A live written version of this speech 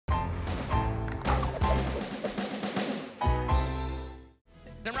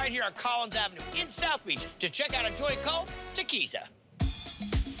right here on Collins Avenue in South Beach to check out a joint called Taquiza.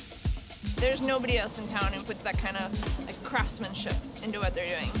 There's nobody else in town who puts that kind of like craftsmanship into what they're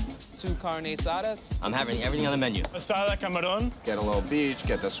doing. 2 carne asadas. I'm having everything on the menu. Asada camarón. Get a little beach,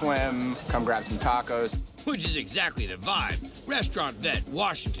 get the swim, come grab some tacos. Which is exactly the vibe restaurant vet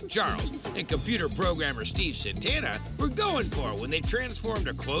Washington Charles and computer programmer Steve Santana were going for when they transformed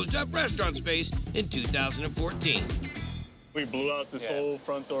a closed-up restaurant space in 2014. We blew out this whole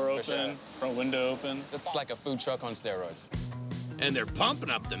front door open, front window open. It's like a food truck on steroids. And they're pumping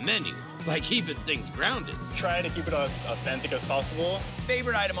up the menu by keeping things grounded. Try to keep it as authentic as possible.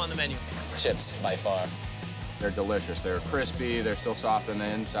 Favorite item on the menu? Chips, by far. They're delicious. They're crispy, they're still soft on the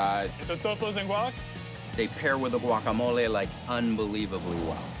inside. Totopos and guac. They pair with the guacamole like unbelievably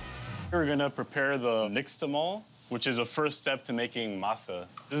well. We're gonna prepare the nixtamal, which is a first step to making masa.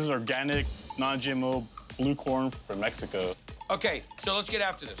 This is organic, non-GMO blue corn from Mexico. Okay, so let's get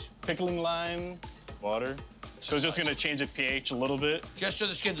after this. Pickling lime, water. So it's just gonna change the pH a little bit. Just so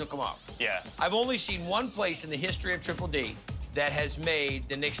the skins will come off. Yeah. I've only seen one place in the history of Triple D that has made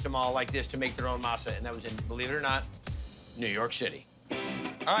the nixtamal like this to make their own masa, and that was in, believe it or not, New York City.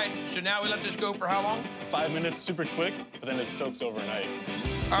 All right, so now we let this go for how long? 5 minutes, super quick, but then it soaks overnight.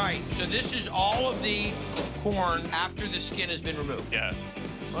 All right, so this is all of the corn after the skin has been removed. Yeah.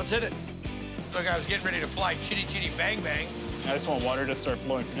 Let's hit it. Look, I was getting ready to fly chitty chitty bang bang. I just want water to start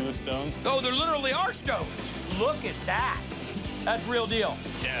flowing through the stones. Oh, there literally are stones. Look at that. That's real deal.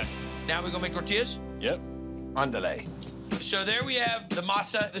 Yeah. Now we gonna make tortillas? Yep. Andale. So there we have the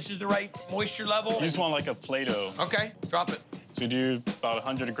masa. This is the right moisture level. You just want like a Play-Doh. Okay, drop it. So we do about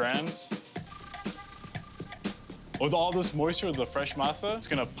 100 grams. With all this moisture with the fresh masa, it's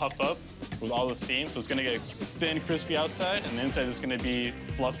gonna puff up with all the steam, so it's gonna get thin, crispy outside, and the inside is gonna be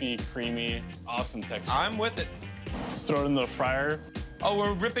fluffy, creamy, awesome texture. I'm with it. Let's throw it in the fryer. Oh,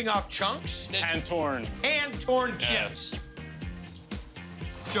 we're ripping off chunks? Hand-torn. Hand-torn chips.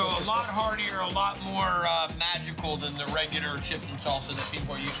 So a lot heartier, a lot more magical than the regular chips and salsa that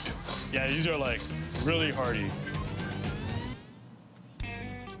people are used to. Yeah, these are like really hearty.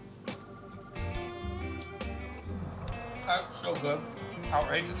 That's so good.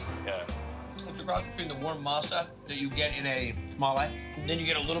 Outrageous. Yeah. It's a cross between the warm masa that you get in a tamale, then you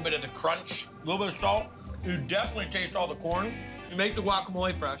get a little bit of the crunch, a little bit of salt. You definitely taste all the corn. You make the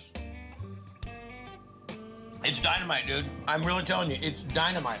guacamole fresh. It's dynamite, dude. I'm really telling you, it's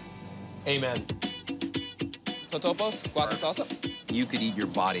dynamite. Amen. Totopos, guac and salsa. You could eat your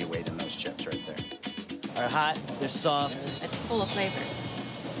body weight in those chips right there. They're hot, they're soft. It's full of flavor.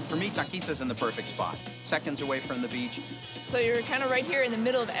 For me, Taquiza's in the perfect spot. Seconds away from the beach. So you're kind of right here in the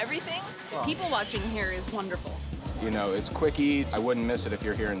middle of everything? People watching here is wonderful. You know, it's quick eats. I wouldn't miss it if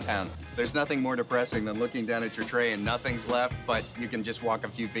you're here in town. There's nothing more depressing than looking down at your tray and nothing's left, but you can just walk a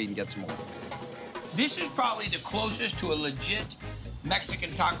few feet and get some more. This is probably the closest to a legit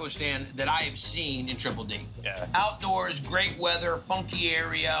Mexican taco stand that I have seen in Triple D. Yeah. Outdoors, great weather, funky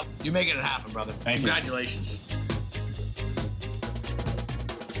area. You're making it happen, brother. Thank you. Congratulations.